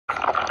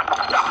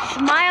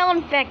Smile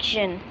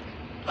infection.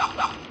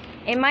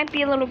 It might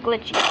be a little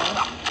glitchy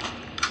though.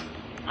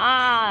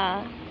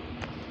 Ah.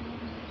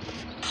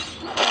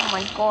 Oh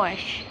my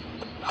gosh.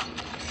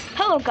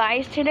 Hello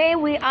guys, today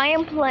I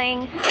am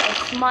playing a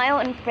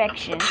Smile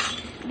Infection.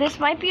 This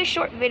might be a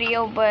short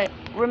video, but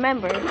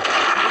remember, if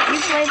you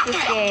play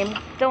this game,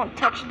 don't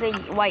touch the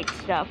white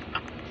stuff.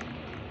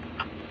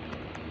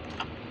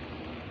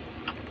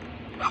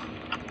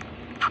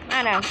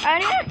 I know.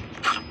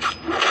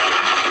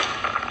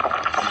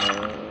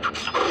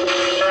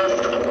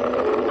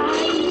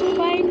 I'm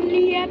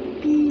finally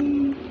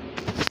happy.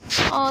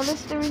 Oh,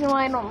 this is the reason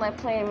why I don't like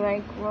playing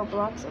like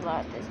Roblox a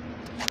lot.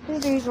 This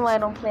is the reason why I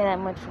don't play that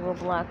much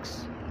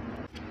Roblox.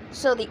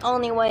 So the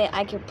only way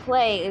I could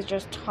play is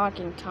just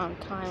talking Time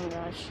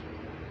Rush.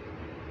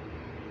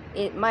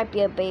 It might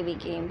be a baby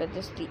game, but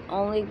this is the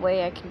only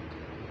way I can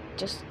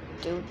just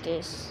do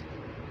this.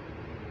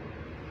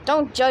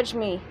 Don't judge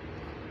me.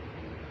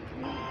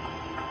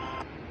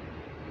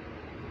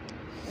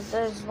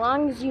 As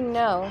long as you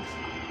know,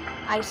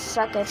 I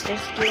suck at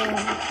this game.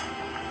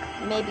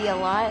 Maybe a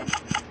lot.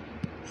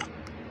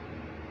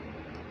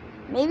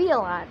 Maybe a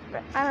lot,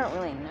 but I don't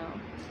really know.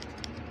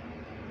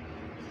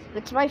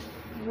 It's my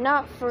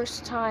not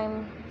first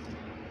time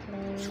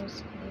playing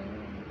this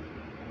game.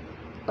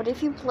 But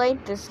if you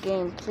played this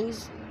game,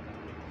 please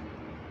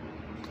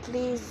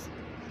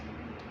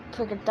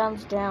put a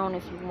thumbs down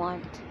if you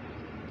want.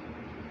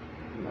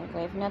 Like,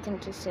 I have nothing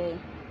to say.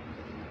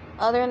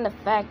 Other than the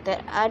fact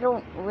that I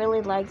don't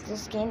really like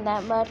this game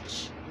that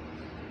much.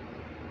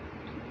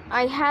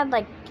 I had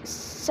like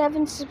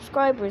 7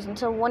 subscribers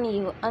until one of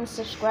you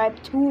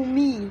unsubscribed to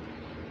me.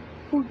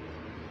 Who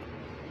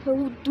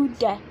did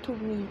that to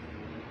me?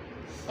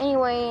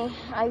 Anyway,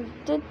 I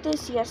did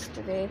this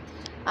yesterday.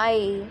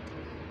 I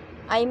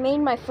made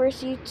my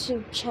first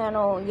YouTube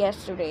channel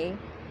yesterday.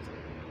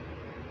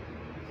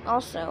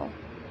 Also,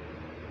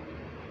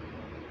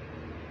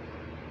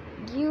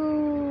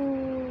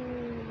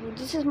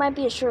 this might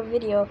be a short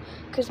video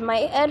because my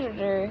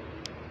editor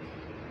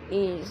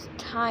is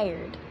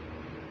tired.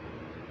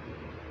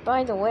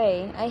 By the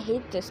way, I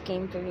hate this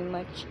game very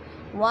much.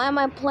 Why am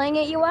I playing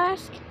it, you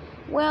ask?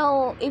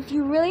 Well, if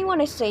you really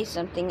want to say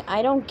something,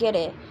 I don't get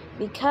it.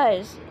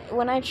 Because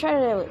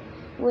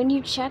when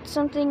you chat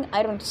something,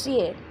 I don't see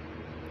it.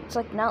 It's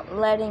like not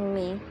letting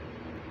me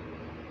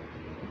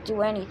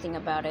do anything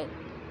about it.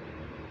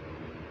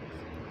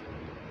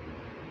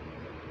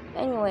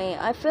 Anyway,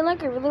 I feel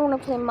like I really want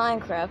to play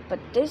Minecraft, but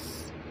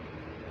this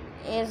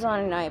is on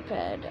an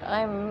iPad.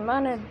 I'm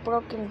on a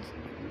broken,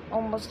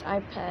 almost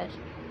iPad.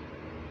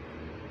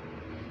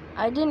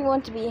 I didn't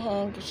want to be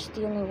Hank, it's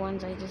the only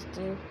ones I just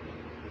do.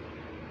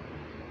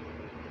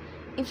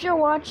 If you're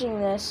watching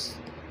this,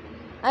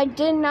 I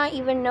did not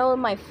even know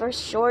my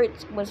first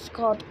short was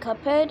called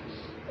Cuphead.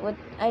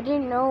 I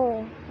didn't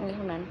know. Wait,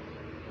 hold on.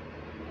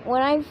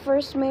 When I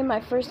first made my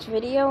first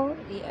video,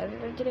 the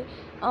editor did it.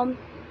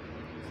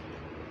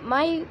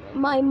 My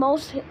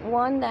most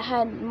one that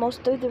had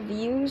most of the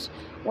views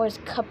was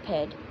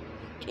Cuphead.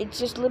 It's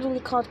just literally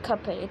called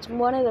Cuphead. It's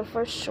one of the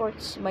first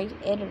shorts my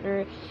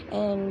editor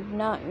and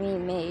not me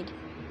made.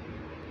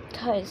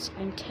 'Cause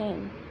I'm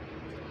 10.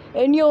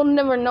 And you'll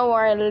never know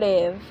where I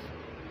live.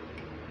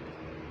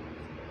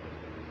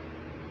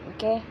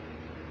 Okay?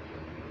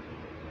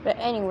 But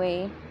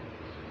anyway,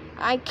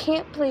 I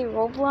can't play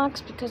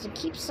Roblox because it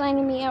keeps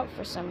signing me out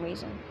for some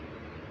reason.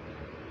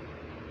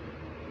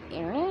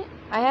 Internet?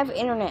 I have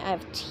internet. I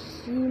have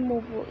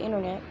T-Mobile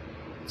internet.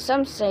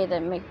 Some say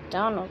that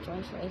McDonald's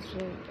Wi-Fi is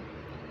really good.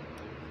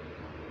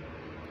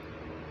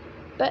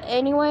 But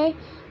anyway,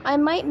 I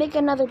might make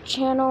another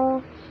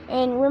channel.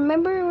 And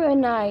remember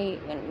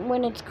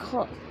when it's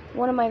called,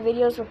 one of my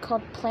videos were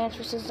called Plants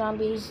vs.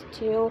 Zombies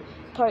 2,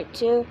 Part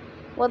 2.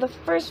 Well, the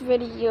first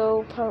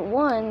video, Part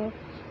 1,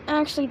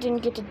 actually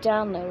didn't get to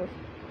download.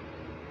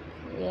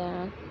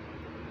 Yeah.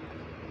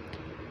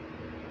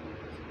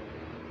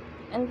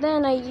 And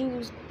then I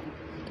used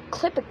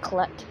Clip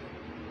Clap,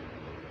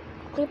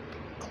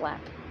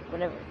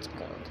 whatever it's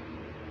called.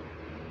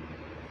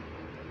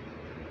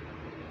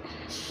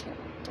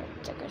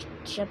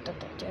 Shut the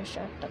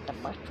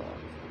butthole.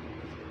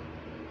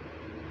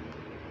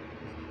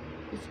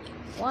 If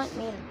you want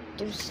me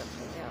to do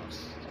something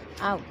else,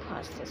 I'll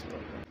pause this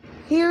video.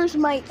 Here's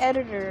my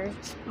editor.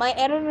 My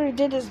editor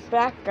did his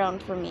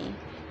background for me,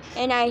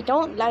 and I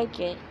don't like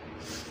it.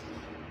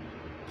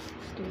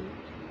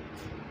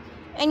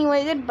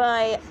 Anyway,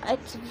 goodbye.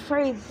 It's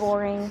very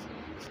boring.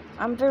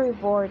 I'm very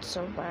bored,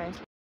 so bye.